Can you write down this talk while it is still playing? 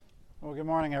Well, good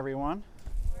morning, everyone.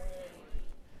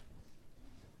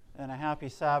 And a happy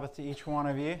Sabbath to each one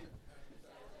of you.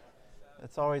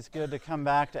 It's always good to come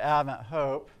back to Advent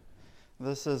Hope.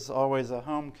 This is always a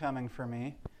homecoming for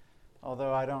me,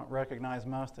 although I don't recognize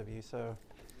most of you, so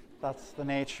that's the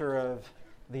nature of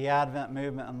the Advent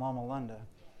movement in Loma Linda.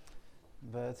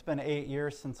 But it's been 8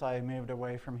 years since I moved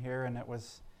away from here, and it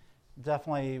was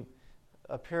definitely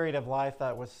a period of life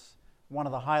that was one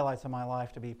of the highlights of my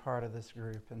life to be part of this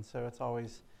group. And so it's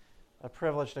always a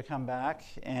privilege to come back.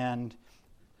 And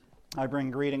I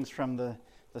bring greetings from the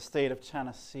state of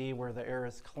Tennessee, where the air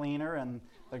is cleaner and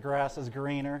the grass is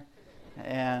greener.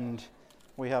 And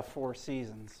we have 4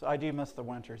 seasons. I do miss the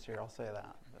winters here, I'll say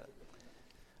that.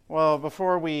 Well,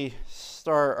 before we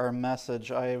start our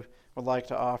message, I would like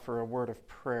to offer a word of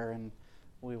prayer, and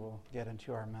we will get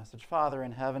into our message. Father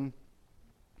in heaven,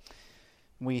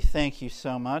 we thank you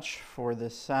so much for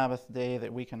this Sabbath day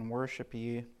that we can worship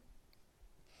you.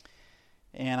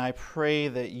 And I pray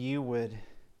that you would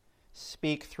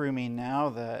speak through me now,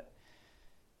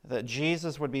 that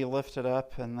Jesus would be lifted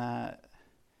up, and that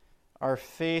our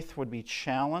faith would be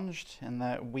challenged, and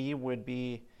that we would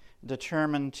be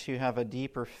determined to have a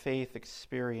deeper faith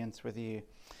experience with you.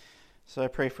 So I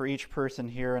pray for each person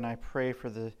here, and I pray for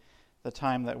the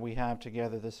time that we have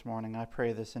together this morning. I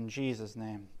pray this in Jesus'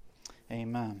 name.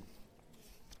 Amen.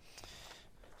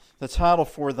 The title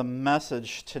for the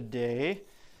message today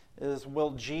is,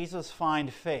 Will Jesus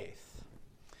Find Faith?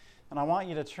 And I want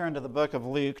you to turn to the book of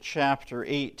Luke, chapter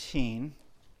 18.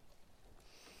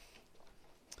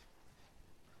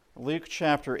 Luke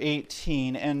chapter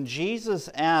 18, and Jesus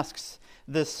asks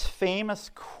this famous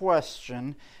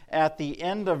question at the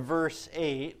end of verse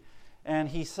 8, and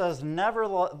he says,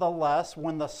 Nevertheless,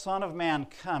 when the Son of Man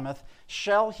cometh,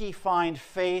 shall he find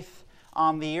faith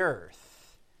on the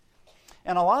earth?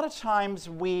 And a lot of times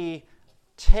we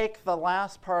take the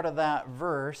last part of that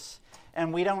verse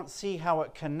and we don't see how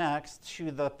it connects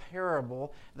to the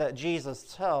parable that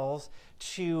Jesus tells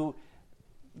to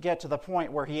get to the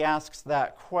point where he asks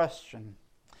that question.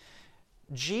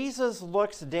 Jesus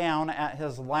looks down at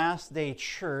his last day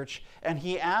church and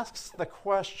he asks the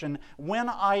question, when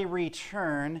I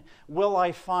return, will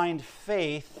I find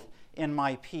faith in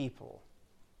my people?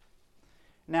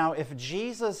 Now, if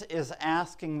Jesus is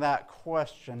asking that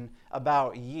question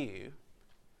about you,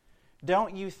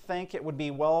 don't you think it would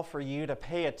be well for you to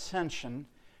pay attention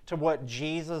to what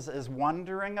Jesus is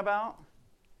wondering about?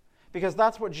 Because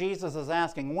that's what Jesus is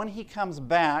asking. When he comes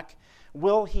back,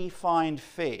 will he find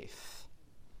faith?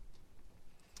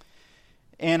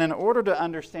 And in order to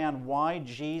understand why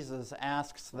Jesus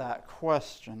asks that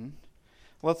question,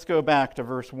 let's go back to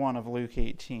verse 1 of Luke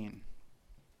 18.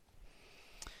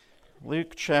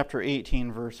 Luke chapter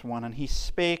 18, verse 1, and he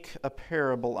spake a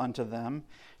parable unto them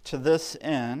to this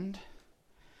end,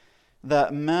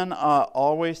 that men ought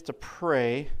always to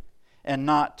pray and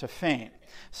not to faint.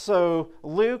 So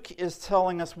Luke is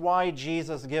telling us why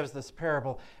Jesus gives this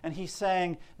parable. And he's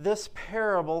saying this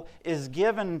parable is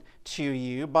given to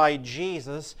you by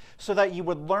Jesus so that you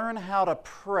would learn how to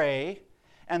pray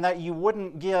and that you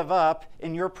wouldn't give up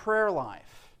in your prayer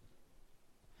life.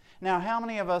 Now, how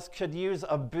many of us could use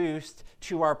a boost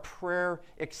to our prayer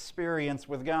experience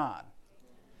with God?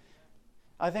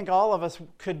 I think all of us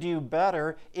could do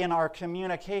better in our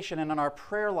communication and in our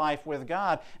prayer life with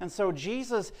God. And so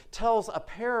Jesus tells a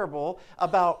parable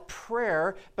about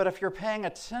prayer, but if you're paying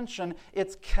attention,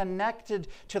 it's connected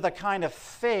to the kind of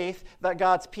faith that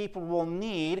God's people will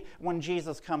need when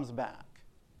Jesus comes back.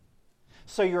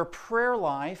 So your prayer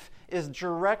life is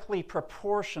directly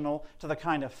proportional to the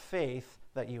kind of faith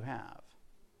that you have.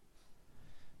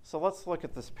 So let's look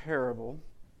at this parable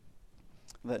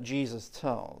that Jesus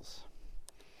tells.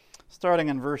 Starting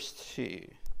in verse 2.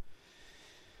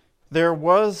 There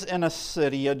was in a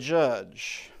city a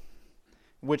judge,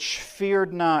 which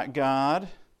feared not God,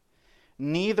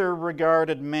 neither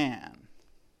regarded man.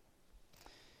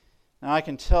 Now I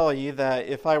can tell you that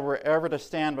if I were ever to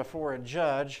stand before a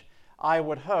judge, I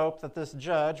would hope that this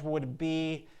judge would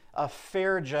be a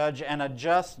fair judge and a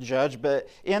just judge. But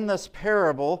in this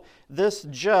parable, this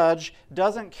judge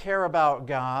doesn't care about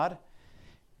God,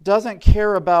 doesn't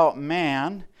care about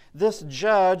man. This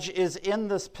judge is in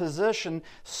this position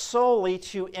solely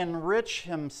to enrich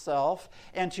himself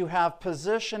and to have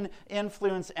position,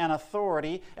 influence, and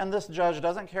authority. And this judge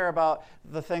doesn't care about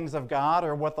the things of God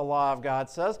or what the law of God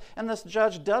says. And this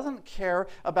judge doesn't care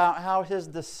about how his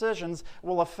decisions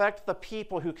will affect the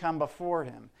people who come before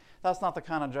him. That's not the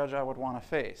kind of judge I would want to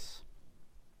face.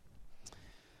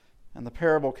 And the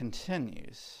parable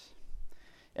continues.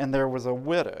 And there was a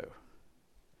widow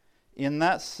in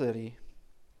that city,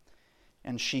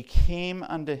 And she came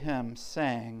unto him,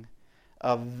 saying,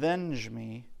 Avenge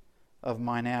me of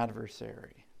mine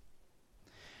adversary.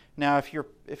 Now, if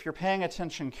you're paying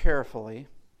attention carefully,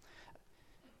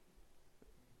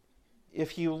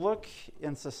 if you look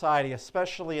in society,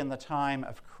 especially in the time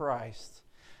of Christ,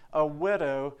 a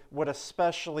widow would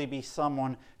especially be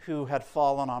someone who had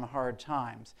fallen on hard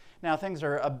times. Now, things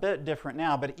are a bit different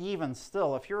now, but even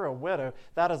still, if you're a widow,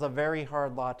 that is a very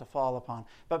hard lot to fall upon.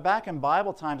 But back in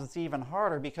Bible times, it's even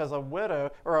harder because a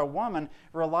widow or a woman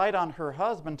relied on her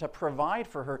husband to provide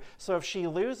for her. So if she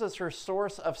loses her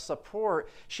source of support,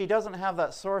 she doesn't have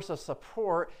that source of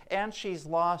support, and she's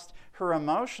lost her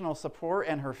emotional support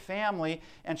and her family,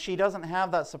 and she doesn't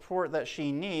have that support that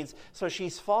she needs. So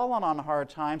she's fallen on hard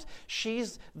times.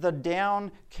 She's the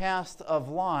downcast of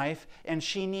life, and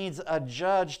she needs a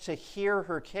judge to hear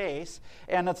her case,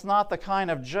 and it's not the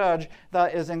kind of judge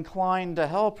that is inclined to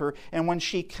help her. And when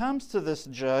she comes to this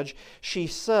judge, she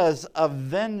says,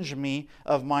 Avenge me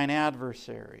of mine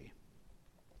adversary.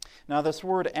 Now, this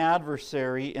word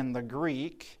adversary in the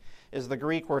Greek is the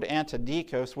Greek word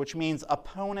antidikos, which means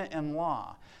opponent in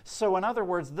law. So in other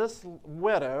words, this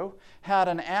widow had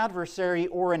an adversary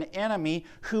or an enemy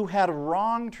who had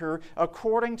wronged her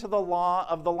according to the law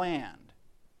of the land.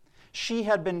 She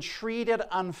had been treated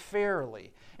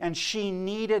unfairly, and she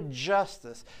needed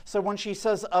justice. So when she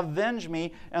says, avenge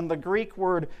me, and the Greek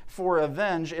word for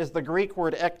avenge is the Greek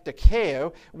word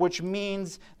ekdikeo, which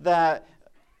means that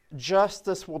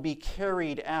justice will be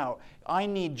carried out. I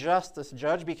need justice,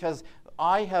 Judge, because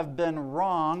I have been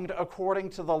wronged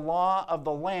according to the law of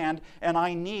the land, and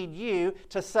I need you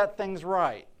to set things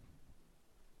right.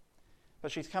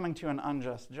 But she's coming to an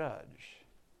unjust judge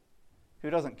who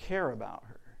doesn't care about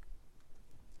her.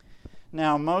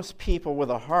 Now, most people with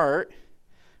a heart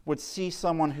would see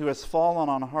someone who has fallen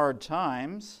on hard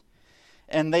times,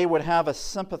 and they would have a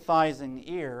sympathizing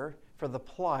ear for the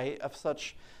plight of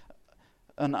such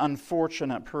an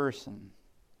unfortunate person.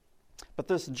 But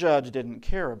this judge didn't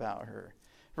care about her.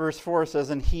 Verse 4 says,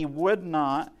 and he would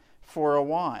not for a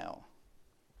while.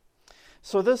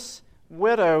 So this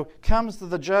widow comes to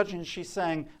the judge and she's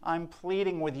saying, I'm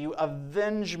pleading with you,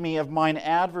 avenge me of mine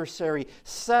adversary,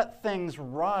 set things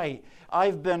right.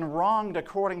 I've been wronged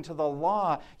according to the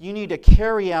law. You need to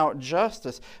carry out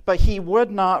justice. But he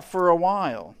would not for a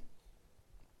while.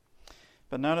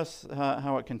 But notice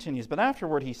how it continues. But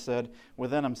afterward he said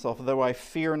within himself, though I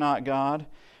fear not God,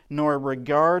 nor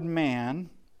regard man,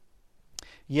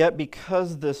 yet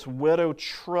because this widow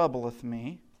troubleth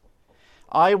me,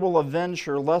 I will avenge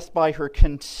her, lest by her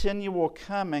continual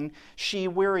coming she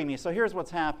weary me. So here's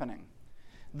what's happening.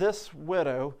 This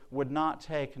widow would not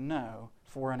take no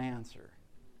for an answer.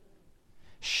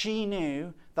 She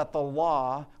knew that the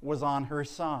law was on her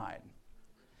side.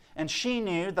 And she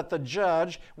knew that the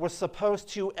judge was supposed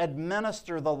to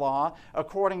administer the law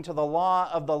according to the law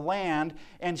of the land.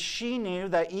 And she knew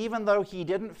that even though he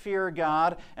didn't fear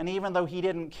God and even though he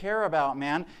didn't care about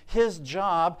man, his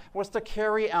job was to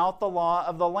carry out the law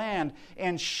of the land.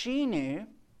 And she knew,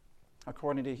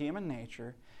 according to human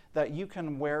nature, that you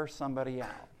can wear somebody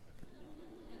out.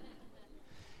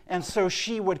 And so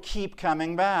she would keep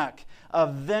coming back.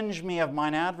 Avenge me of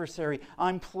mine adversary.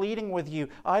 I'm pleading with you.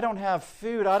 I don't have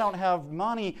food. I don't have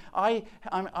money. I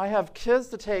have kids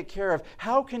to take care of.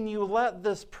 How can you let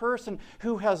this person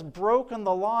who has broken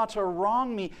the law to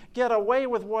wrong me get away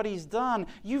with what he's done?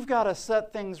 You've got to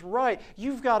set things right.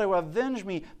 You've got to avenge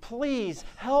me. Please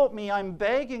help me. I'm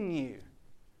begging you.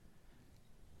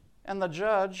 And the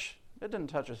judge, it didn't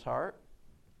touch his heart.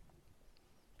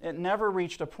 It never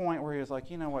reached a point where he was like,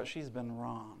 you know what, she's been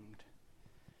wronged.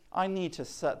 I need to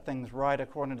set things right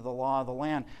according to the law of the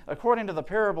land. According to the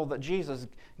parable that Jesus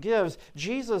gives,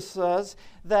 Jesus says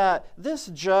that this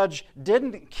judge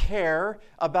didn't care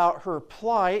about her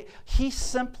plight. He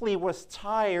simply was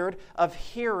tired of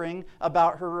hearing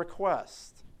about her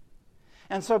request.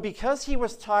 And so because he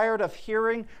was tired of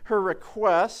hearing her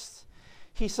request,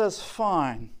 he says,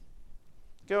 fine,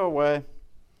 go away.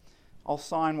 I'll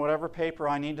sign whatever paper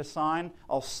I need to sign.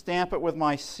 I'll stamp it with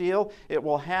my seal. It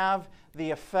will have the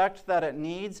effect that it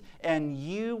needs, and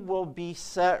you will be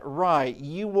set right.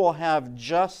 You will have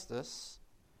justice,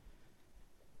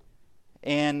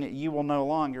 and you will no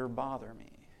longer bother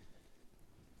me.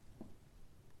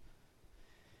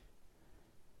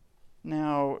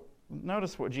 Now,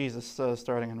 notice what Jesus says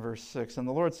starting in verse 6. And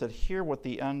the Lord said, hear what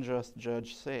the unjust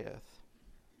judge saith.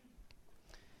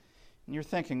 And you're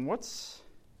thinking,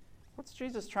 What's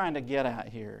Jesus trying to get at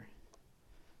here?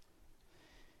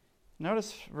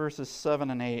 Notice verses 7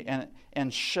 and 8.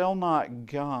 And shall not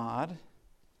God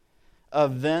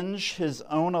avenge his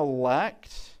own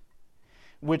elect,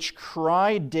 which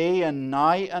cry day and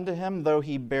night unto him, though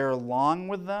he bear long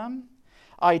with them?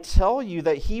 I tell you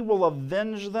that he will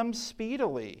avenge them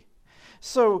speedily.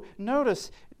 So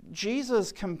notice,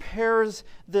 Jesus compares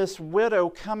this widow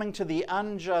coming to the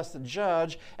unjust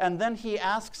judge, and then he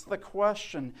asks the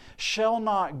question, shall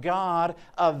not God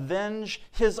avenge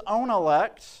his own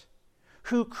elect,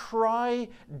 who cry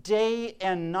day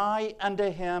and night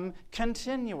unto him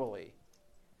continually?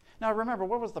 Now remember,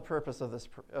 what was the purpose of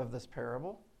this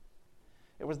parable?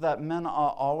 It was that men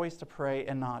ought always to pray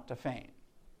and not to faint.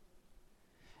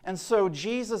 And so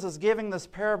Jesus is giving this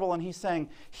parable, and he's saying,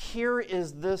 here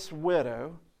is this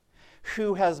widow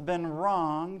who has been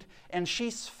wronged, and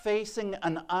she's facing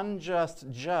an unjust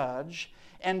judge.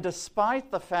 And despite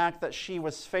the fact that she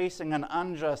was facing an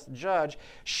unjust judge,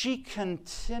 she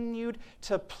continued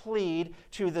to plead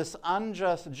to this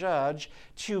unjust judge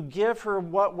to give her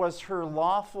what was her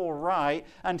lawful right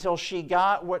until she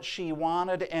got what she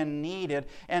wanted and needed.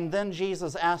 And then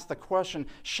Jesus asked the question,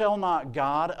 shall not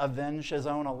God avenge his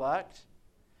own elect,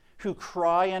 who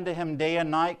cry unto him day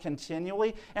and night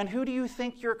continually? And who do you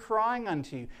think you're crying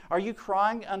unto? Are you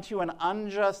crying unto an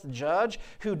unjust judge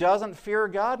who doesn't fear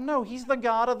God? No, he's the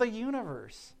God of the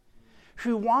universe,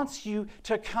 who wants you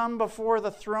to come before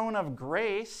the throne of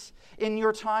grace in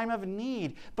your time of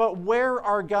need. But where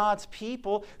are God's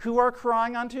people who are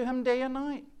crying unto him day and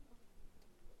night?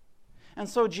 And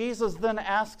so Jesus then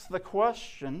asks the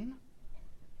question,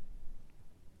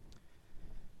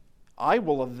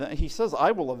 he says, I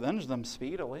will avenge them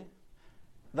speedily.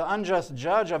 The unjust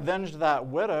judge avenged that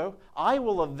widow. I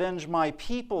will avenge my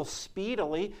people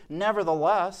speedily,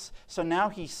 nevertheless. So now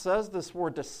he says this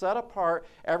word to set apart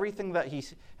everything that he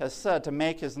has said to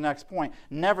make his next point.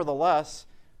 Nevertheless,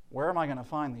 where am I going to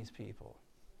find these people?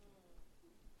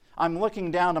 I'm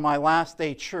looking down to my last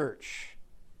day church,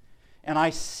 and I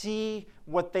see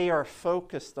what they are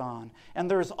focused on.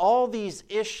 And there's all these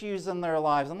issues in their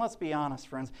lives. And let's be honest,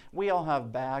 friends, we all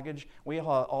have baggage. We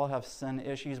all have sin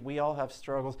issues. We all have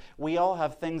struggles. We all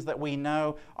have things that we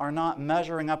know are not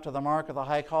measuring up to the mark of the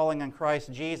high calling in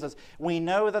Christ Jesus. We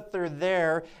know that they're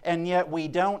there, and yet we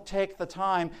don't take the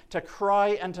time to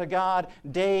cry unto God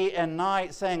day and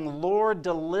night, saying, Lord,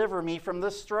 deliver me from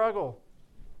this struggle.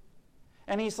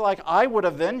 And he's like, I would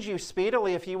avenge you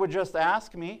speedily if you would just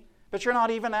ask me. But you're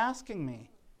not even asking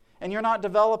me. And you're not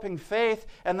developing faith,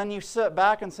 and then you sit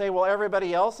back and say, well,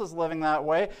 everybody else is living that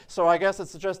way, so I guess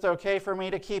it's just okay for me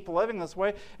to keep living this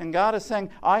way. And God is saying,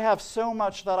 I have so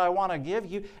much that I want to give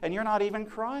you, and you're not even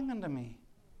crying unto me.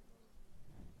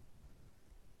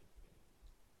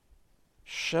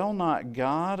 Shall not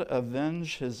God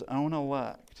avenge his own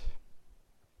elect,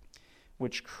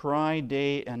 which cry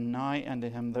day and night unto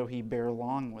him, though he bear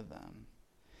long with them?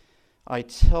 I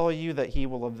tell you that he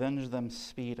will avenge them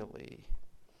speedily.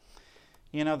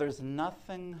 You know, there's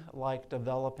nothing like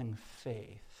developing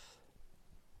faith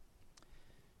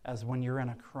as when you're in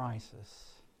a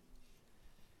crisis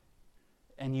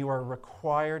and you are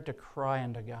required to cry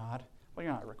unto God. Well,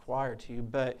 you're not required to,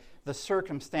 but the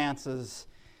circumstances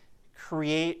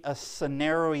create a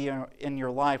scenario in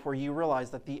your life where you realize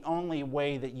that the only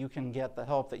way that you can get the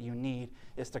help that you need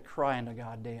is to cry unto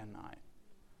God day and night.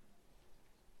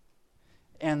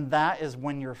 And that is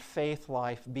when your faith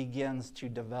life begins to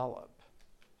develop.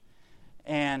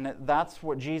 And that's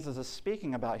what Jesus is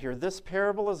speaking about here. This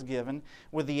parable is given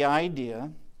with the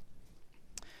idea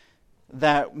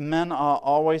that men ought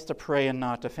always to pray and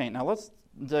not to faint. Now let's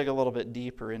dig a little bit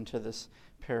deeper into this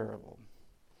parable.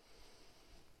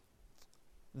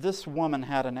 This woman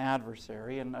had an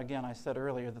adversary, and again I said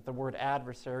earlier that the word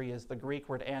adversary is the Greek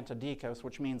word antidikos,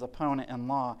 which means opponent in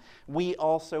law. We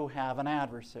also have an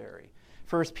adversary.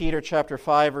 1 Peter chapter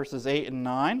 5, verses 8 and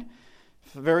 9,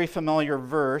 very familiar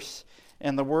verse,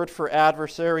 and the word for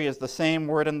adversary is the same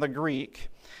word in the Greek.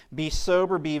 Be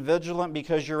sober, be vigilant,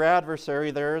 because your adversary,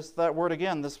 there's that word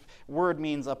again, this word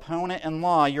means opponent in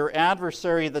law. Your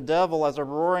adversary, the devil, as a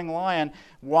roaring lion,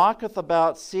 walketh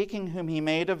about seeking whom he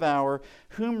may devour,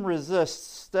 whom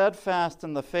resists steadfast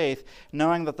in the faith,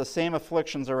 knowing that the same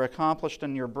afflictions are accomplished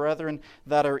in your brethren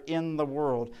that are in the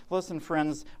world. Listen,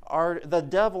 friends, the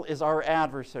devil is our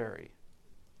adversary,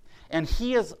 and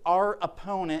he is our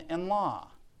opponent in law.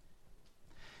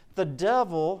 The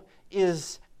devil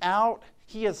is out.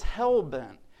 He is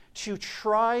hell-bent to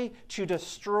try to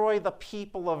destroy the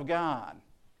people of God.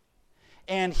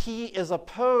 And he is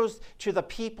opposed to the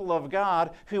people of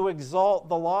God who exalt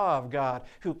the law of God,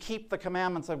 who keep the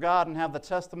commandments of God and have the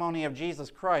testimony of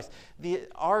Jesus Christ.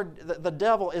 The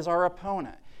devil is our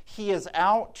opponent. He is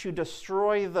out to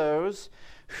destroy those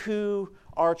who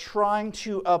are trying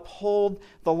to uphold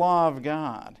the law of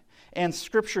God. And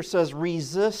Scripture says,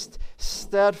 resist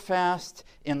steadfast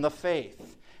in the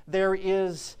faith. There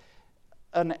is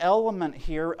an element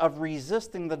here of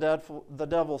resisting the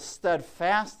devil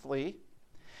steadfastly.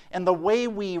 And the way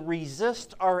we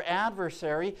resist our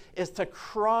adversary is to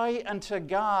cry unto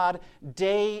God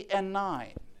day and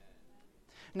night.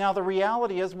 Now, the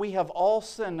reality is we have all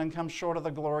sinned and come short of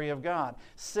the glory of God.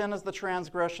 Sin is the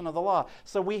transgression of the law.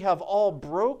 So we have all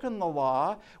broken the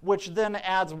law, which then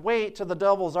adds weight to the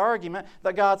devil's argument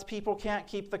that God's people can't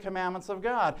keep the commandments of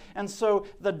God. And so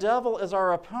the devil is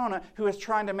our opponent who is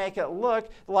trying to make it look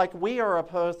like we are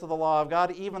opposed to the law of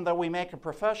God, even though we make a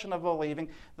profession of believing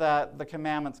that the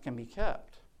commandments can be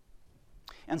kept.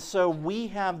 And so we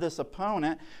have this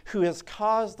opponent who has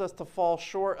caused us to fall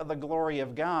short of the glory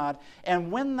of God. And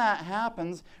when that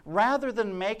happens, rather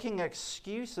than making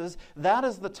excuses, that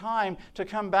is the time to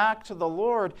come back to the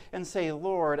Lord and say,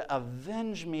 Lord,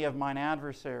 avenge me of mine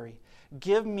adversary.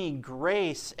 Give me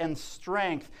grace and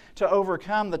strength to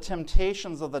overcome the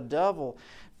temptations of the devil.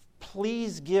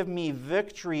 Please give me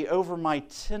victory over my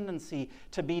tendency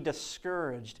to be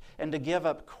discouraged and to give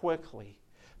up quickly.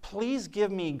 Please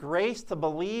give me grace to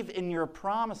believe in your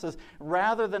promises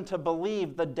rather than to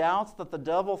believe the doubts that the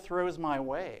devil throws my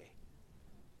way.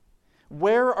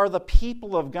 Where are the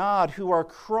people of God who are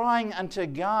crying unto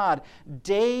God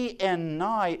day and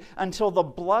night until the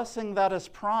blessing that is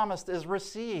promised is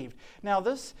received? Now,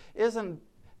 this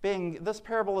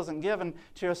parable isn't given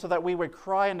to us so that we would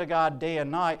cry unto God day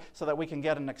and night so that we can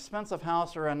get an expensive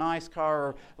house or a nice car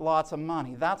or lots of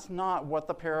money. That's not what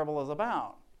the parable is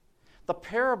about. The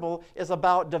parable is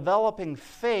about developing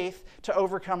faith to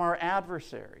overcome our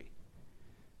adversary.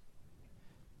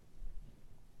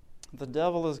 The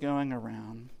devil is going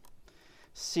around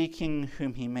seeking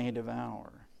whom he may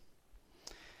devour.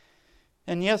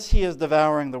 And yes, he is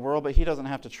devouring the world, but he doesn't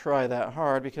have to try that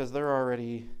hard because they're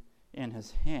already in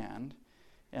his hand.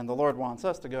 And the Lord wants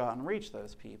us to go out and reach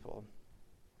those people.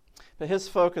 But his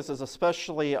focus is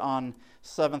especially on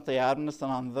Seventh-day Adventists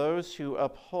and on those who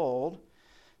uphold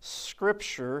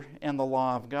Scripture and the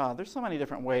law of God. There's so many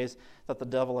different ways that the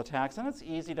devil attacks, and it's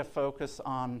easy to focus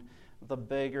on the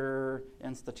bigger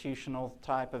institutional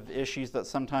type of issues that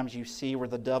sometimes you see where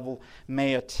the devil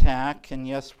may attack. And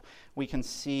yes, we can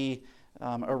see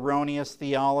erroneous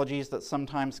theologies that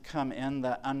sometimes come in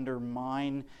that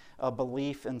undermine a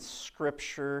belief in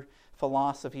Scripture,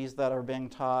 philosophies that are being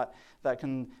taught that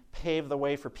can pave the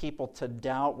way for people to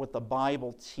doubt what the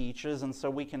Bible teaches. And so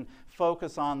we can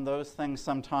focus on those things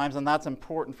sometimes, and that's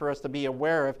important for us to be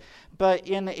aware of. But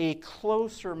in a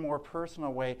closer, more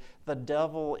personal way, the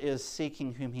devil is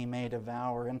seeking whom he may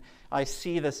devour. And I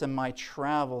see this in my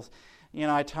travels. You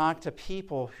know, I talk to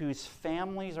people whose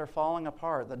families are falling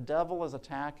apart. The devil is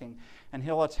attacking, and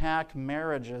he'll attack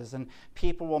marriages, and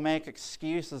people will make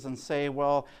excuses and say,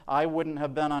 well, I wouldn't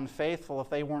have been unfaithful if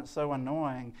they weren't so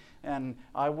annoying, and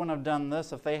I wouldn't have done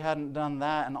this if they hadn't done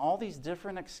that, and all these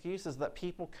different excuses that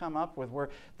people come up with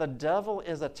where the devil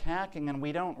is attacking, and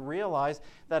we don't realize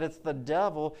that it's the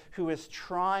devil who is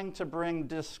trying to bring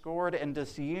discord and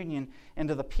disunion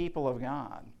into the people of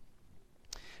God.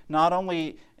 Not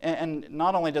only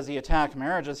does he attack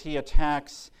marriages, he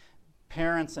attacks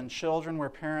parents and children, where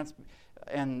parents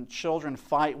and children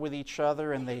fight with each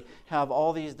other and they have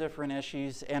all these different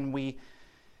issues, and we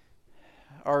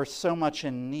are so much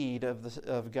in need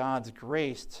of God's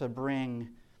grace to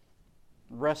bring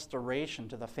restoration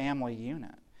to the family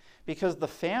unit. Because the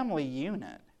family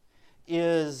unit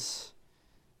is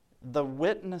the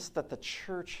witness that the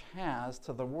church has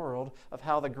to the world of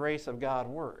how the grace of God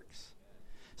works.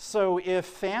 So if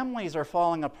families are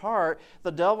falling apart,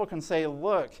 the devil can say,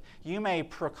 look, you may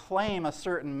proclaim a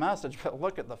certain message, but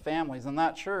look at the families in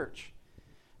that church.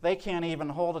 They can't even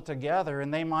hold it together,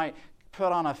 and they might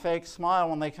put on a fake smile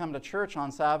when they come to church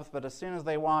on Sabbath, but as soon as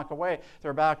they walk away,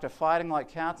 they're back to fighting like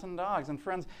cats and dogs. And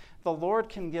friends, the Lord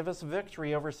can give us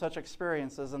victory over such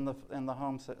experiences in the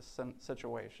home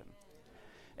situation.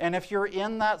 And if you're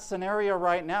in that scenario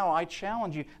right now, I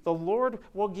challenge you, the Lord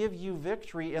will give you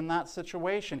victory in that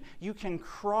situation. You can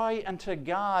cry unto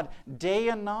God day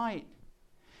and night.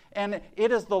 And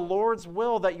it is the Lord's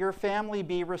will that your family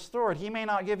be restored. He may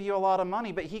not give you a lot of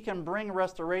money, but He can bring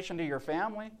restoration to your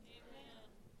family.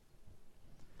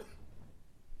 Amen.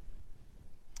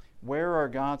 Where are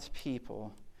God's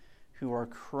people who are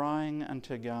crying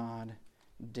unto God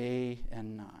day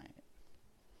and night?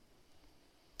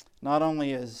 Not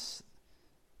only is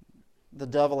the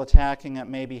devil attacking at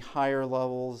maybe higher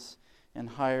levels and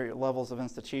higher levels of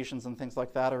institutions and things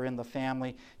like that, or in the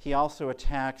family, he also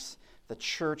attacks the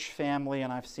church family,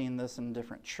 and I've seen this in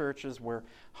different churches where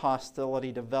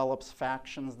hostility develops,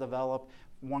 factions develop,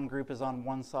 one group is on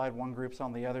one side, one group's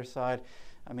on the other side.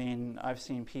 I mean, I've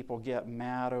seen people get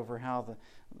mad over how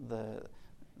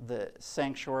the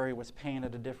sanctuary was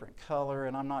painted a different color,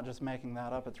 and I'm not just making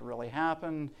that up, it's really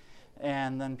happened.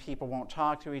 And then people won't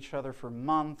talk to each other for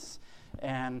months,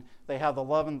 and they have the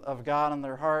love of God in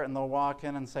their heart, and they'll walk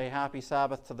in and say Happy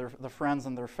Sabbath to the friends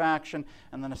in their faction,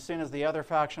 and then as soon as the other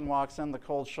faction walks in, the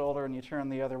cold shoulder, and you turn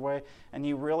the other way, and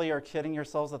you really are kidding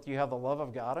yourselves that you have the love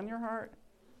of God in your heart?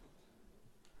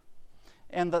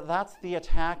 And that's the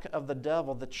attack of the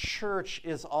devil. The church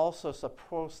is also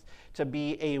supposed to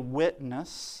be a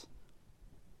witness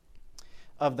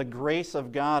of the grace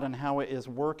of God and how it is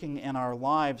working in our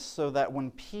lives, so that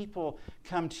when people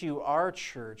come to our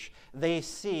church, they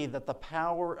see that the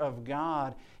power of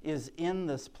God is in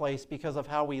this place because of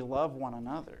how we love one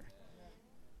another.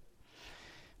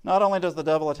 Not only does the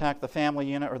devil attack the family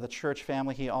unit or the church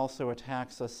family, he also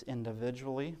attacks us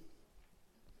individually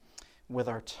with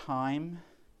our time.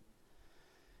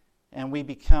 And we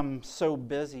become so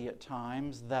busy at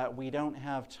times that we don't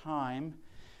have time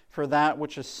for that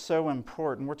which is so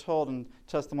important. We're told in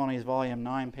Testimonies, Volume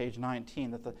 9, page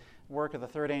 19, that the work of the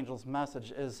third angel's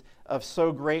message is of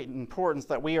so great importance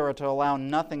that we are to allow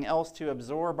nothing else to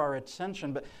absorb our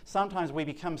attention. But sometimes we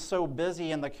become so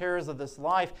busy in the cares of this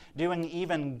life, doing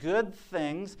even good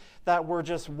things, that we're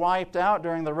just wiped out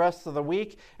during the rest of the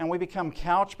week, and we become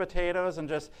couch potatoes and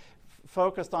just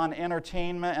focused on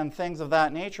entertainment and things of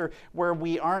that nature, where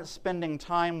we aren't spending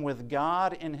time with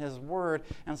God in His Word,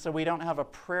 and so we don't have a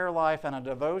prayer life and a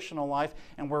devotional life,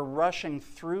 and we're rushing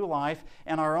through life,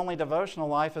 and our only devotional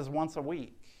life is once a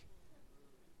week.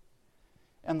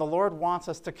 And the Lord wants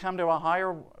us to come to a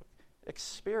higher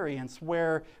experience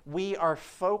where we are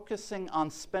focusing on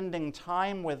spending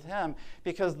time with Him,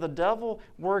 because the devil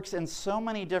works in so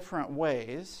many different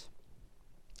ways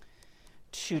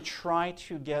to try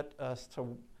to get us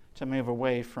to move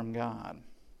away from God.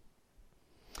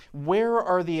 Where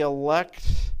are the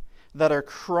elect that are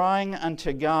crying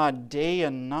unto God day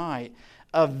and night?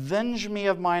 Avenge me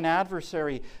of mine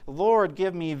adversary. Lord,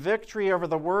 give me victory over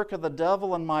the work of the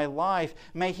devil in my life.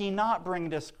 May he not bring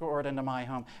discord into my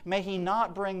home. May he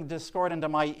not bring discord into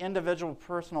my individual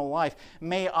personal life.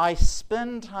 May I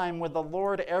spend time with the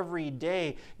Lord every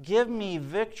day. Give me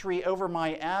victory over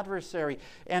my adversary.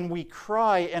 And we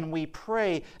cry and we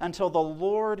pray until the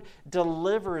Lord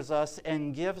delivers us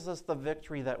and gives us the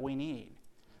victory that we need.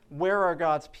 Where are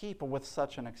God's people with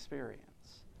such an experience?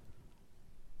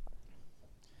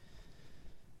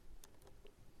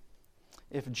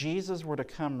 If Jesus were to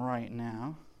come right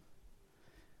now,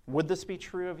 would this be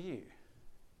true of you?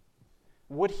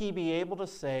 Would He be able to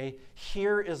say,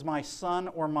 here is my son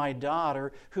or my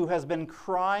daughter who has been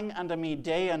crying unto me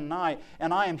day and night,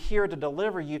 and I am here to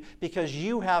deliver you because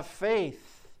you have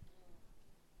faith.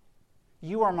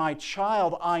 You are my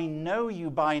child. I know you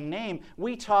by name.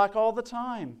 We talk all the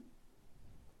time.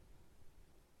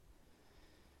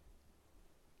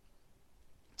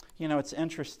 You know, it's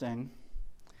interesting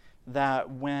that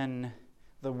when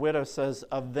the widow says,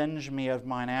 avenge me of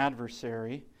mine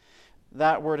adversary,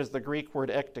 that word is the Greek word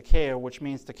ekdikeo, which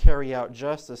means to carry out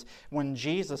justice. When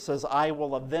Jesus says, I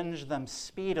will avenge them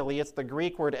speedily, it's the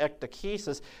Greek word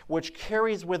ekdikesis, which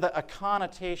carries with it a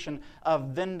connotation of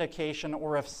vindication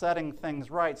or of setting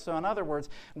things right. So in other words,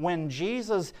 when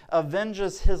Jesus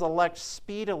avenges His elect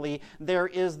speedily, there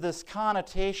is this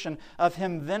connotation of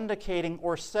Him vindicating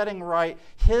or setting right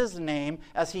His name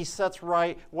as He sets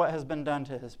right what has been done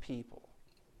to His people.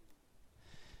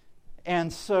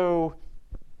 And so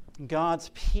God's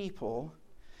people,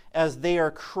 as they are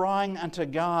crying unto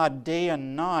God day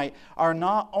and night, are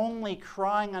not only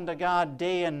crying unto God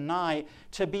day and night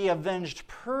to be avenged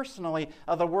personally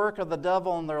of the work of the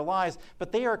devil in their lives,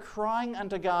 but they are crying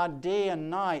unto God day and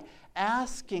night,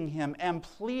 asking Him and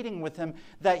pleading with Him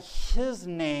that His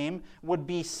name would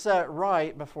be set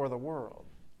right before the world,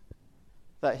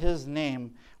 that His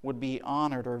name would be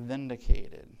honored or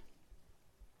vindicated.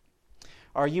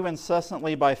 Are you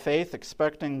incessantly by faith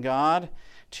expecting God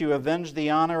to avenge the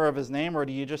honor of His name, or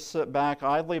do you just sit back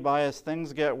idly by as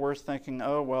things get worse thinking,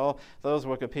 oh, well, those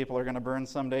wicked people are going to burn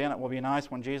someday and it will be nice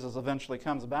when Jesus eventually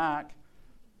comes back?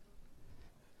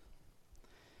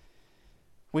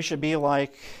 We should be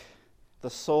like the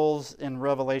souls in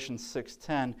Revelation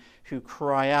 6:10 who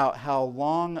cry out, how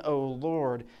long, O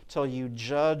Lord, till you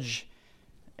judge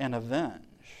and avenge?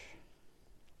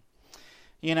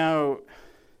 You know,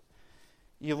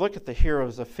 you look at the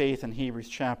heroes of faith in Hebrews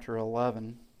chapter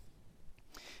 11,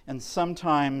 and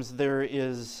sometimes there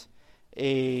is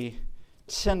a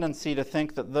tendency to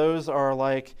think that those are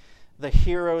like the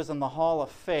heroes in the hall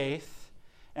of faith,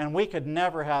 And we could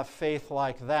never have faith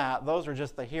like that. Those are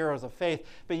just the heroes of faith.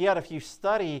 But yet, if you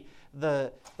study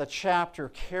the chapter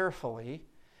carefully,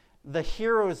 the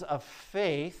heroes of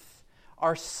faith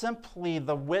are simply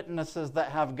the witnesses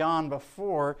that have gone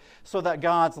before, so that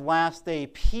God's last day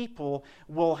people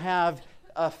will have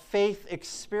a faith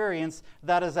experience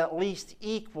that is at least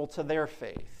equal to their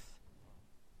faith.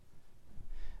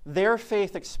 Their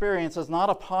faith experience is not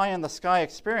a pie-in-the-sky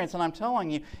experience. And I'm telling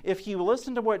you, if you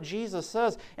listen to what Jesus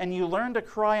says and you learn to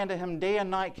cry unto Him day and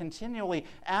night continually,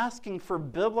 asking for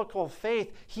biblical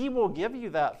faith, He will give you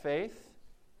that faith.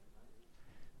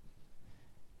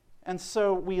 And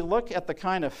so we look at the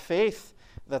kind of faith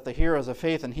that the heroes of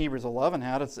faith in Hebrews 11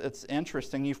 had. It's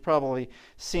interesting. You've probably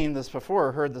seen this before,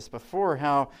 or heard this before,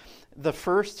 how the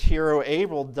first hero,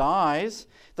 Abel, dies.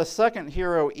 The second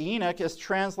hero, Enoch, is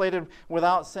translated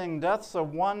without seeing death. So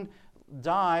one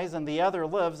dies and the other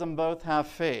lives, and both have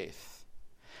faith.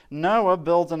 Noah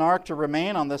builds an ark to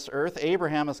remain on this earth.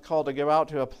 Abraham is called to go out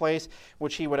to a place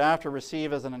which he would after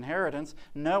receive as an inheritance.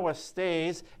 Noah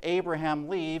stays, Abraham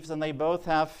leaves, and they both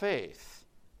have faith.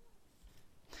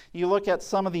 You look at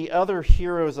some of the other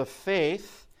heroes of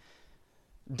faith.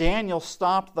 Daniel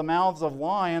stopped the mouths of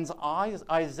lions.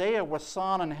 Isaiah was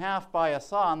sawn in half by a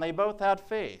saw, and they both had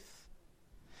faith.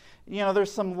 You know,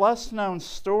 there's some less known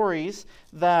stories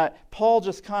that Paul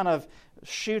just kind of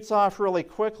shoots off really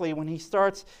quickly when he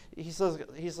says,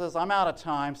 I'm out of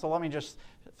time, so let me just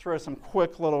throw some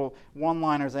quick little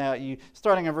one-liners at you.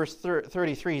 Starting in verse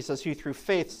 33, he says, who through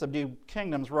faith subdued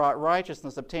kingdoms, wrought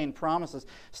righteousness, obtained promises,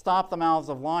 stopped the mouths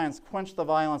of lions, quenched the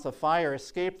violence of fire,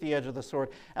 escaped the edge of the sword,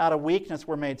 out of weakness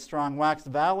were made strong, waxed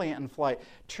valiant in flight,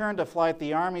 turned to flight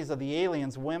the armies of the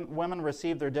aliens. Women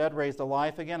received their dead raised to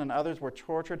life again, and others were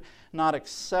tortured, not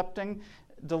accepting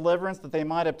deliverance that they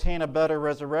might obtain a better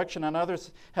resurrection, and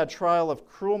others had trial of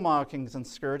cruel mockings and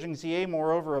scourgings, yea,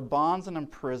 moreover, of bonds and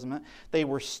imprisonment. They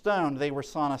were stoned, they were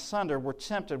sawn asunder, were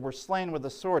tempted, were slain with the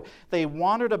sword. They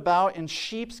wandered about in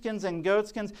sheepskins and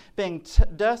goatskins, being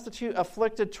destitute,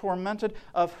 afflicted, tormented,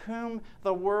 of whom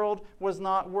the world was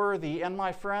not worthy. And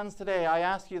my friends, today I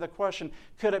ask you the question,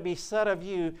 could it be said of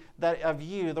you that of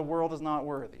you the world is not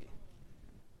worthy?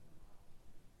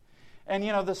 And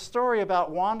you know, the story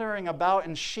about wandering about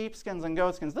in sheepskins and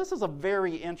goatskins, this is a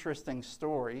very interesting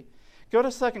story. Go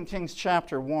to 2 Kings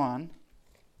chapter 1.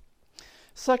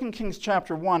 2 Kings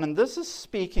chapter 1, and this is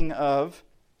speaking of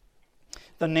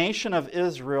the nation of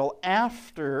Israel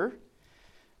after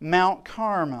Mount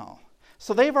Carmel.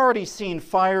 So they've already seen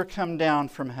fire come down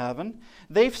from heaven.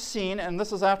 They've seen, and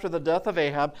this is after the death of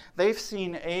Ahab, they've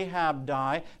seen Ahab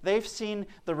die. They've seen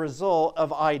the result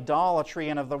of idolatry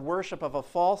and of the worship of a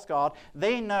false god.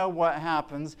 They know what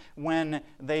happens when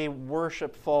they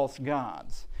worship false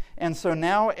gods. And so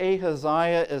now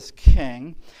Ahaziah is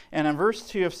king. And in verse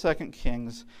 2 of 2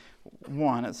 Kings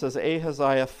 1, it says,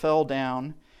 Ahaziah fell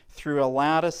down through a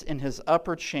lattice in his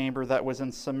upper chamber that was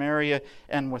in Samaria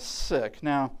and was sick.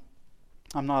 Now,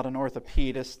 I'm not an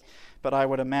orthopedist, but I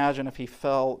would imagine if he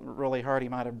fell really hard, he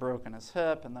might have broken his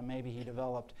hip, and then maybe he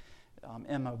developed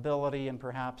immobility, and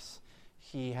perhaps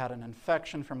he had an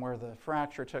infection from where the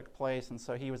fracture took place, and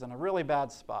so he was in a really bad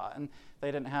spot. And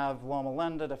they didn't have Loma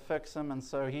Linda to fix him, and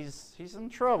so he's in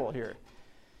trouble here.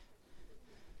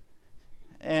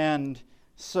 And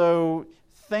so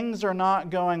things are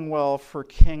not going well for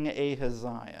King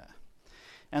Ahaziah.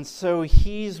 And so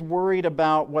he's worried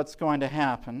about what's going to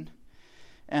happen.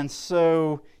 And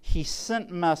so he sent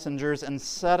messengers and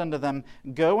said unto them,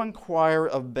 Go inquire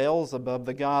of Beelzebub,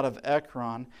 the god of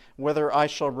Ekron, whether I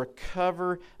shall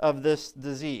recover of this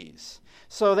disease.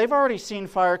 So they've already seen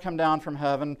fire come down from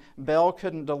heaven. Baal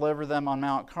couldn't deliver them on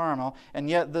Mount Carmel. And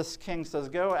yet this king says,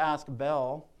 Go ask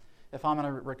Baal if I'm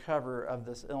going to recover of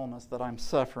this illness that I'm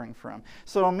suffering from.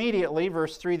 So immediately,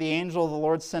 verse 3, the angel of the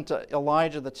Lord sent to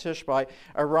Elijah the Tishbite,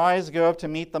 Arise, go up to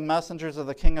meet the messengers of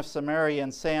the king of Samaria,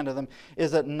 and say unto them,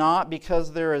 Is it not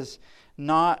because there is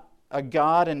not a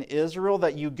God in Israel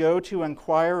that you go to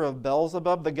inquire of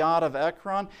Beelzebub, the god of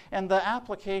Ekron? And the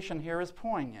application here is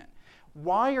poignant.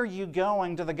 Why are you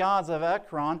going to the gods of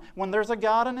Ekron when there's a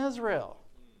God in Israel?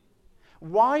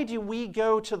 Why do we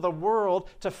go to the world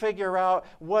to figure out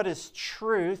what is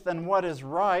truth and what is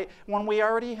right when we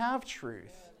already have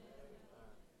truth?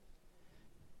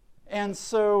 And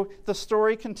so the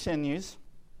story continues.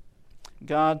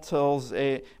 God tells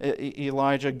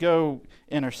Elijah, Go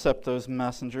intercept those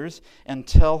messengers and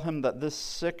tell him that this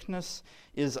sickness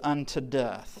is unto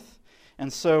death.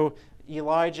 And so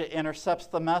Elijah intercepts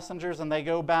the messengers, and they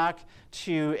go back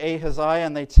to Ahaziah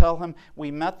and they tell him, We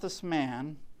met this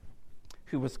man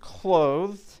who was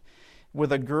clothed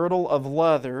with a girdle of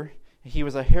leather He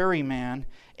was a hairy man,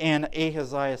 and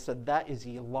Ahaziah said, "That is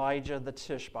Elijah the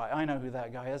Tishbite. I know who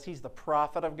that guy is. He's the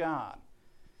prophet of God."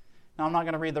 Now, I'm not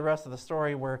going to read the rest of the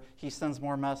story where he sends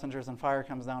more messengers and fire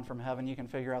comes down from heaven. You can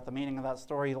figure out the meaning of that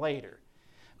story later.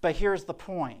 But here's the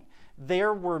point.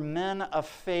 There were men of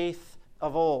faith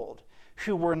of old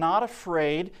who were not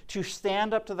afraid to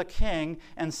stand up to the king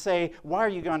and say, "Why are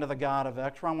you going to the God of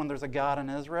Ekron when there's a God in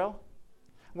Israel?"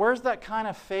 Where's that kind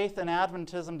of faith in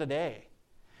Adventism today?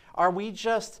 Are we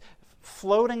just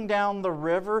floating down the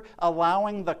river,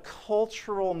 allowing the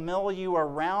cultural milieu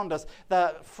around us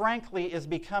that frankly is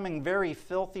becoming very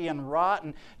filthy and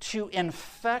rotten to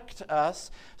infect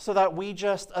us so that we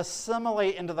just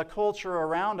assimilate into the culture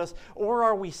around us? Or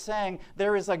are we saying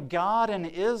there is a God in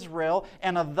Israel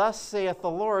and a "thus saith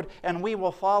the Lord," and we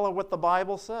will follow what the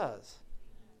Bible says?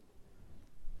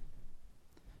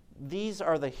 These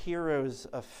are the heroes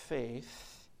of faith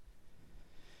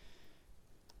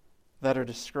that are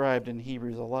described in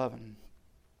Hebrews 11.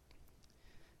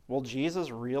 Will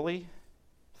Jesus really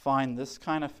find this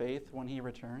kind of faith when he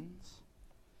returns?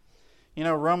 You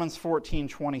know, Romans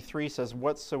 14:23 says,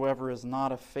 "Whatsoever is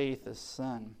not of faith is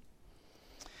sin."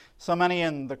 So many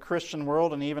in the Christian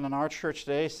world and even in our church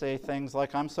today say things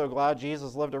like, "I'm so glad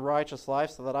Jesus lived a righteous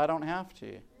life so that I don't have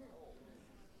to."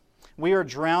 We are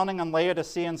drowning in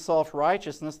Laodicean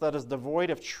self-righteousness that is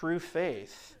devoid of true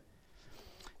faith.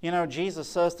 You know, Jesus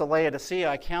says to Laodicea,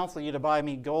 "I counsel you to buy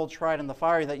me gold tried in the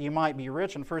fire that you might be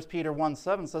rich." And 1 Peter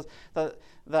 1:7 says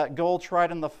that gold tried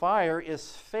in the fire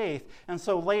is faith. And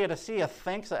so Laodicea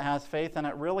thinks it has faith, and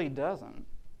it really doesn't.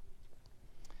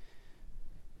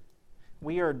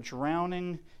 We are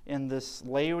drowning in this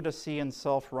Laodicean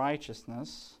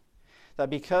self-righteousness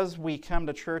that because we come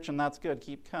to church, and that's good,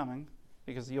 keep coming,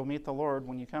 because you'll meet the Lord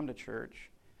when you come to church.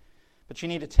 But you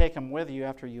need to take Him with you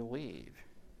after you leave.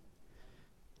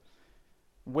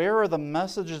 Where are the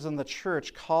messages in the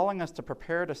church calling us to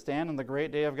prepare to stand in the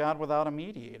great day of God without a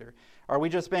mediator? Are we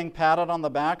just being patted on the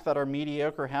back that our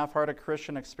mediocre, half-hearted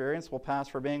Christian experience will pass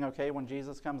for being okay when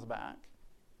Jesus comes back?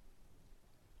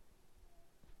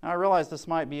 Now, I realize this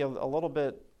might be a little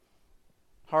bit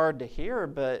hard to hear,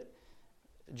 but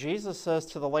Jesus says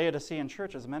to the Laodicean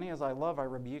church, "As many as I love, I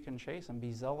rebuke and chasten.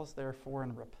 Be zealous, therefore,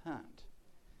 and repent."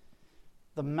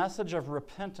 The message of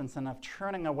repentance and of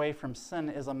turning away from sin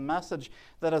is a message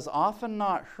that is often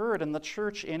not heard in the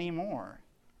church anymore.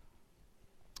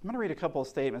 I'm going to read a couple of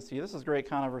statements to you. This is Great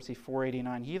Controversy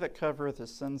 489. "He that covereth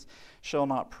his sins shall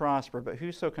not prosper, but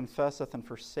whoso confesseth and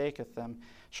forsaketh them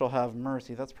shall have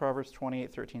mercy." That's Proverbs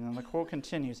 28:13. And the quote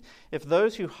continues, "If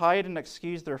those who hide and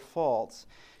excuse their faults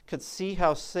could see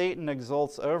how Satan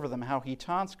exults over them, how he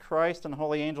taunts Christ and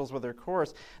holy angels with their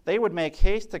chorus, they would make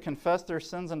haste to confess their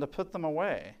sins and to put them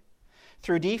away.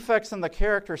 Through defects in the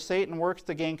character, Satan works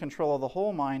to gain control of the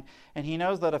whole mind, and he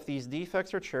knows that if these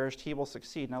defects are cherished, he will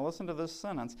succeed." Now listen to this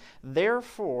sentence.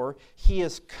 "Therefore, he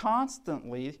is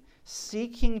constantly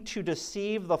seeking to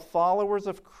deceive the followers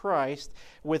of Christ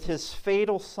with his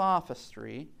fatal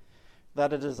sophistry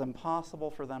that it is impossible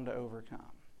for them to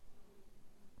overcome."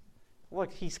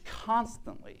 Look, he's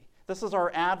constantly, this is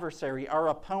our adversary, our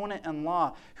opponent in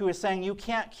law, who is saying you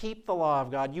can't keep the law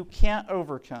of God, you can't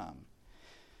overcome.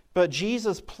 But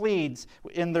Jesus pleads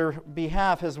in their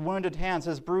behalf his wounded hands,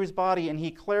 his bruised body, and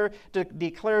he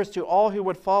declares to all who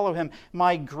would follow him,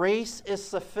 "My grace is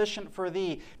sufficient for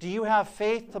thee." Do you have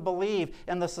faith to believe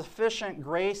in the sufficient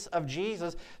grace of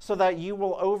Jesus so that you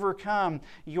will overcome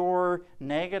your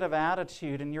negative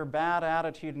attitude and your bad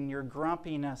attitude and your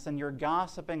grumpiness and your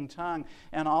gossiping tongue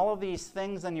and all of these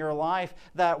things in your life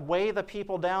that weigh the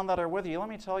people down that are with you? Let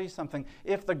me tell you something.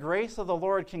 If the grace of the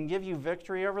Lord can give you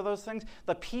victory over those things,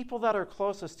 the people that are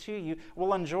closest to you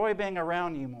will enjoy being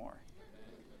around you more.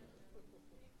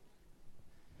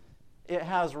 It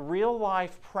has real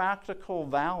life practical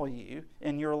value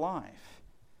in your life.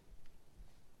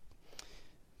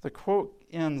 The quote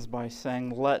ends by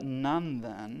saying, "Let none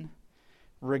then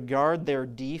regard their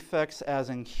defects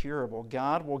as incurable.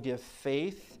 God will give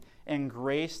faith and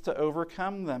grace to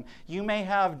overcome them." You may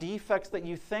have defects that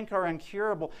you think are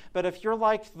incurable, but if you're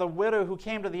like the widow who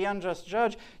came to the unjust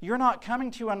judge, you're not coming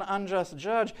to an unjust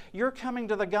judge. You're coming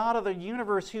to the God of the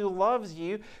universe who loves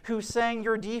you, who's saying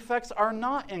your defects are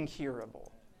not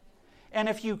incurable. And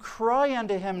if you cry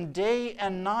unto him day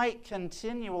and night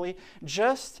continually,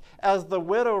 just as the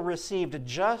widow received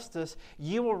justice,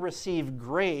 you will receive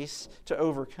grace to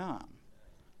overcome.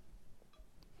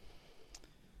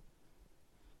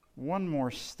 One more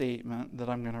statement that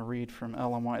I'm going to read from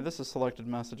Ellen White. This is Selected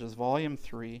Messages, Volume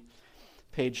 3,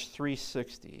 page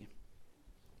 360.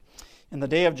 In the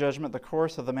day of judgment, the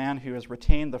course of the man who has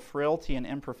retained the frailty and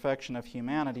imperfection of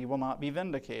humanity will not be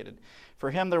vindicated.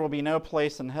 For him there will be no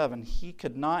place in heaven. He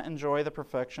could not enjoy the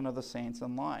perfection of the saints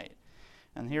in light.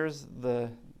 And here's the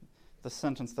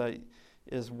sentence that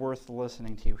is worth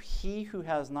listening to. He who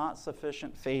has not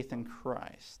sufficient faith in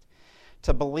Christ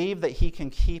to believe that he can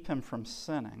keep him from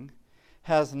sinning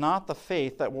has not the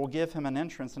faith that will give him an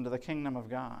entrance into the kingdom of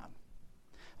God.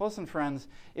 Listen, friends,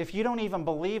 if you don't even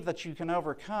believe that you can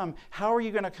overcome, how are you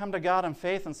going to come to God in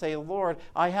faith and say, Lord,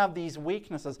 I have these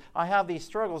weaknesses, I have these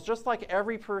struggles, just like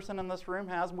every person in this room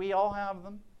has. We all have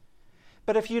them.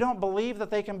 But if you don't believe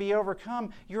that they can be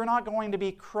overcome, you're not going to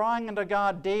be crying unto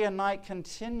God day and night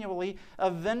continually,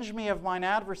 avenge me of mine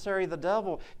adversary, the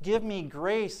devil. Give me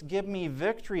grace, give me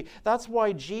victory. That's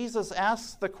why Jesus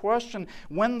asks the question,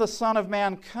 when the Son of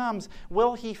Man comes,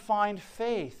 will he find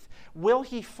faith? Will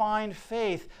he find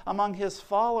faith among his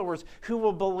followers who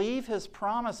will believe his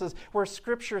promises, where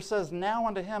Scripture says, now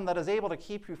unto him that is able to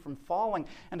keep you from falling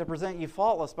and to present you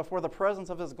faultless before the presence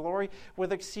of his glory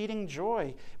with exceeding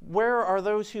joy? Where are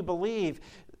those who believe?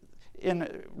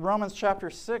 In Romans chapter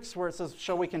 6, where it says,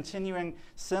 shall we continue in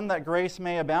sin that grace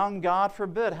may abound? God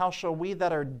forbid. How shall we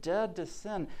that are dead to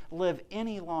sin live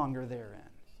any longer therein?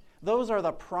 Those are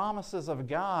the promises of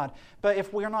God. But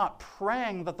if we're not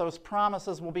praying that those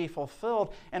promises will be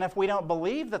fulfilled, and if we don't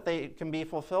believe that they can be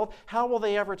fulfilled, how will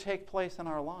they ever take place in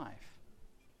our life?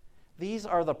 These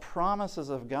are the promises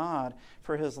of God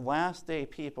for his last day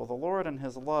people. The Lord in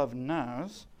his love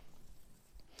knows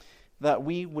that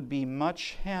we would be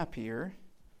much happier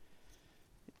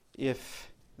if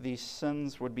these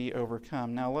sins would be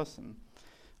overcome. Now listen.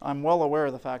 I'm well aware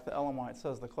of the fact that Ellen White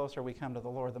says the closer we come to the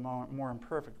Lord, the more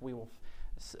imperfect we will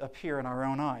appear in our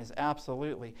own eyes.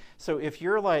 Absolutely. So if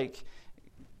you're like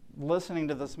listening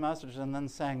to this message and then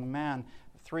saying, man,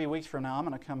 3 weeks from now I'm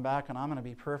going to come back and I'm going to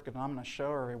be perfect and I'm going to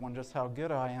show everyone just how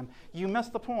good I am, you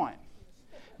missed the point.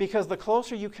 Because the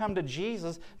closer you come to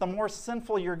Jesus, the more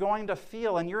sinful you're going to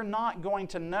feel, and you're not going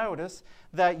to notice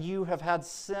that you have had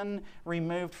sin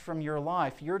removed from your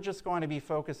life. You're just going to be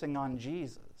focusing on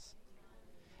Jesus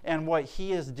and what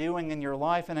he is doing in your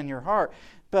life and in your heart.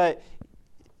 But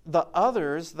the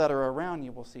others that are around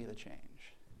you will see the change.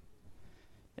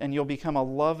 And you'll become a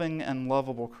loving and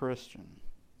lovable Christian.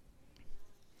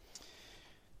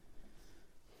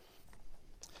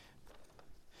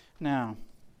 Now,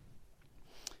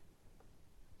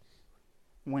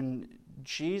 when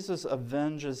Jesus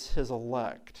avenges his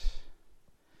elect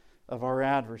of our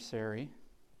adversary,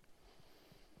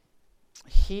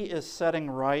 he is setting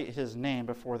right his name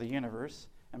before the universe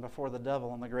and before the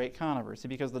devil in the great controversy,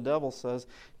 because the devil says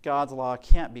God's law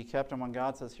can't be kept, and when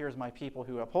God says, here's my people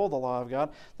who uphold the law of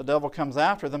God, the devil comes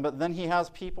after them, but then he has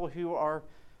people who are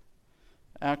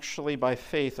actually by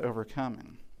faith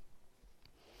overcoming.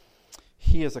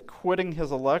 He is acquitting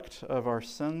his elect of our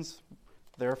sins,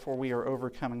 therefore we are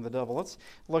overcoming the devil. Let's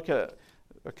look at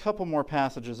a couple more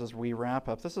passages as we wrap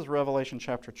up. This is Revelation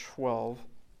chapter 12.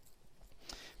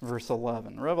 Verse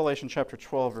 11. Revelation chapter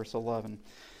 12, verse 11.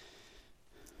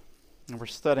 And we're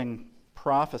studying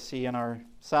prophecy in our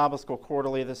Sabbath School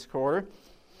quarterly this quarter.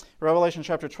 Revelation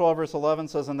chapter 12, verse 11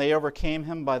 says, and they overcame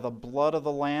him by the blood of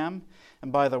the Lamb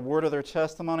and by the word of their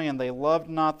testimony, and they loved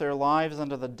not their lives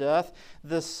unto the death.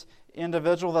 This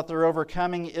individual that they're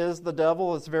overcoming is the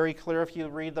devil. It's very clear if you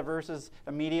read the verses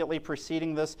immediately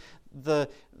preceding this. The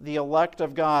elect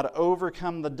of God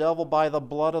overcome the devil by the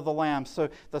blood of the Lamb. So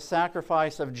the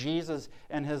sacrifice of Jesus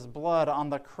and his blood on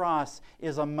the cross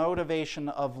is a motivation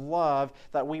of love,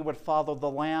 that we would follow the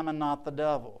Lamb and not the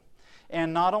devil.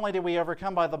 And not only did we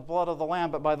overcome by the blood of the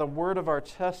Lamb, but by the word of our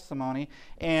testimony.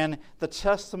 And the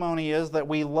testimony is that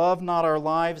we love not our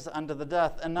lives unto the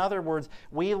death. In other words,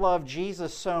 we love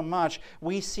Jesus so much,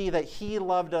 we see that he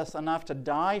loved us enough to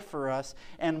die for us,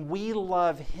 and we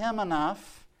love him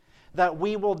enough that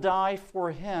we will die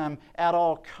for him at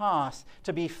all costs,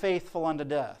 to be faithful unto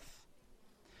death.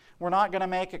 We're not going to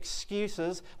make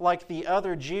excuses like the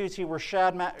other Jews who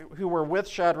were with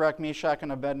Shadrach, Meshach,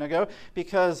 and Abednego,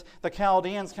 because the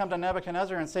Chaldeans come to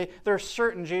Nebuchadnezzar and say, there are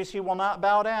certain Jews who will not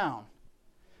bow down.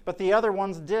 But the other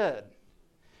ones did.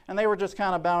 And they were just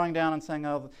kind of bowing down and saying,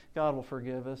 oh, God will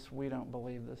forgive us. We don't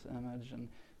believe this image, and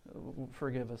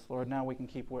forgive us, Lord. Now we can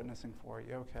keep witnessing for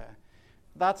you. Okay.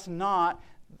 That's not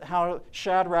how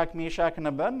Shadrach, Meshach, and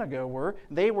Abednego were.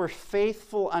 They were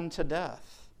faithful unto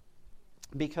death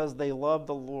because they loved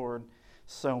the Lord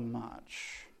so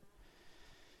much.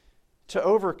 To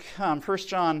overcome, 1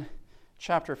 John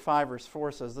Chapter 5, verse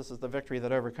 4 says, "This is the victory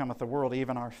that overcometh the world,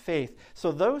 even our faith."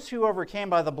 So those who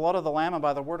overcame by the blood of the Lamb and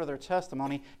by the word of their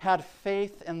testimony had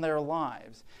faith in their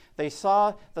lives. They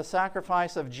saw the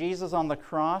sacrifice of Jesus on the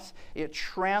cross. It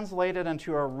translated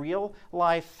into a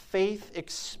real-life faith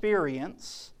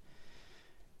experience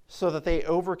so that they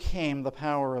overcame the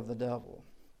power of the devil.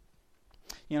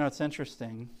 You know, it's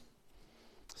interesting.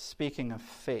 Speaking of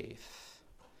faith,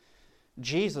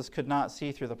 Jesus could not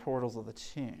see through the portals of the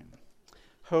tomb.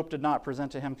 Hope did not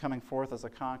present to him coming forth as a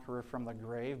conqueror from the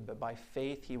grave, but by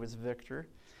faith he was victor,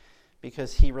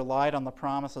 because he relied on the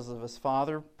promises of his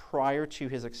Father prior to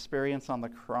his experience on the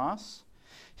cross.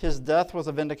 His death was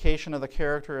a vindication of the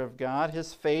character of God.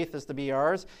 His faith is to be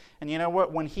ours. And you know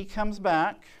what? When he comes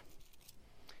back,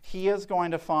 he is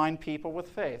going to find people with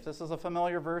faith. This is a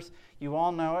familiar verse. You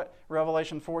all know it.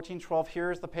 Revelation 14:12.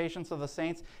 "Here is the patience of the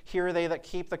saints. Here are they that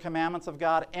keep the commandments of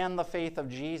God and the faith of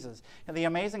Jesus." And the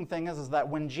amazing thing is that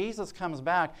when Jesus comes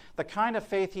back, the kind of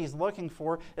faith he's looking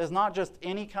for is not just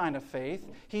any kind of faith.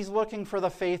 He's looking for the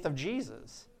faith of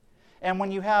Jesus. And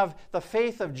when you have the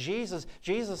faith of Jesus,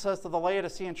 Jesus says to the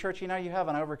Laodicean church, you know, you have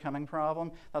an overcoming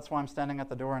problem. That's why I'm standing at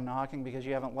the door and knocking, because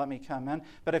you haven't let me come in.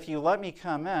 But if you let me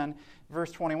come in,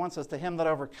 verse 21 says, "To him that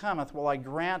overcometh will I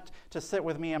grant to sit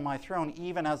with me in my throne,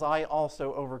 even as I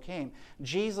also overcame."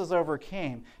 Jesus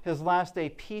overcame. His last day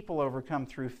people overcome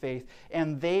through faith.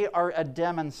 And they are a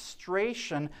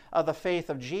demonstration of the faith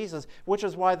of Jesus, which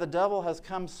is why the devil has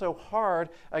come so hard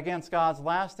against God's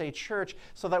last day church,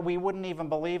 so that we wouldn't even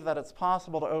believe that it's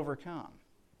possible to overcome.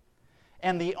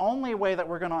 And the only way that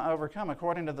we're going to overcome,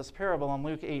 according to this parable in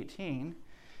Luke 18,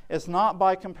 is not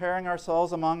by comparing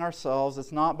ourselves among ourselves.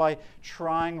 It's not by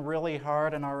trying really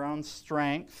hard in our own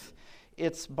strength.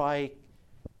 It's by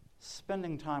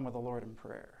spending time with the Lord in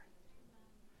prayer.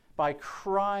 By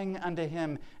crying unto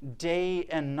him day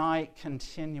and night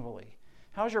continually.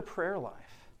 How's your prayer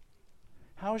life?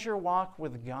 How's your walk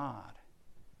with God?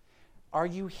 Are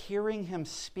you hearing him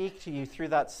speak to you through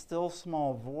that still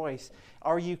small voice?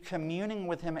 Are you communing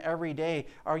with him every day?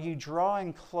 Are you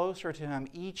drawing closer to him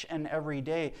each and every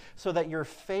day so that your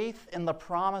faith in the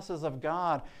promises of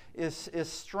God is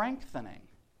strengthening?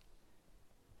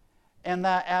 And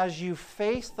that as you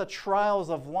face the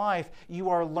trials of life, you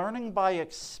are learning by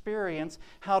experience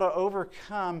how to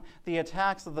overcome the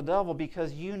attacks of the devil,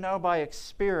 because you know by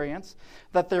experience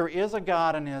that there is a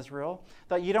God in Israel,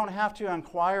 that you don't have to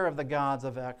inquire of the gods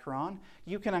of Ekron.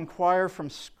 You can inquire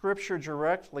from Scripture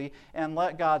directly and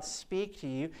let God speak to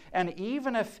you. And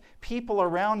even if people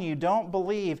around you don't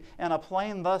believe in a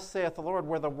plain "Thus saith the Lord,"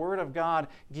 where the Word of God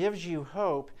gives you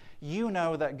hope, you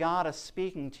know that God is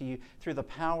speaking to you through the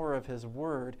power of his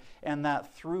word, and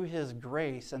that through his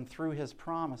grace and through his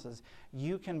promises,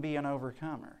 you can be an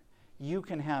overcomer. You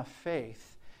can have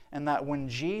faith, and that when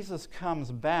Jesus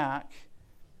comes back,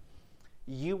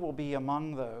 you will be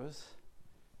among those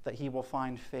that he will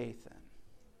find faith in.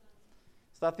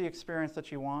 Is that the experience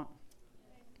that you want?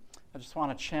 I just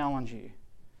want to challenge you.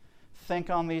 Think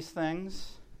on these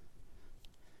things.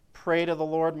 Pray to the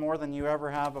Lord more than you ever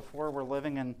have before. We're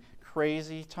living in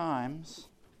crazy times.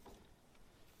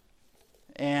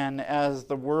 And as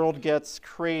the world gets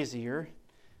crazier,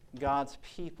 God's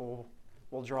people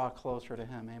will draw closer to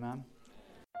him. Amen?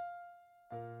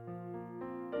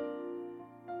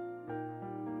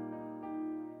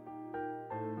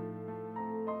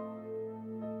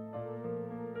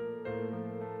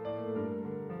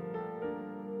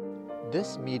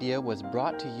 This media was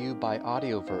brought to you by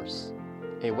Audioverse,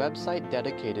 a website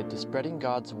dedicated to spreading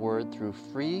God's Word through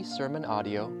free sermon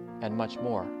audio and much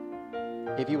more.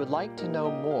 If you would like to know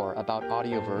more about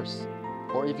Audioverse,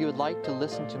 or if you would like to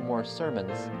listen to more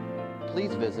sermons,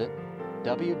 please visit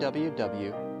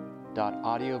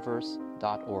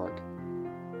www.audioverse.org.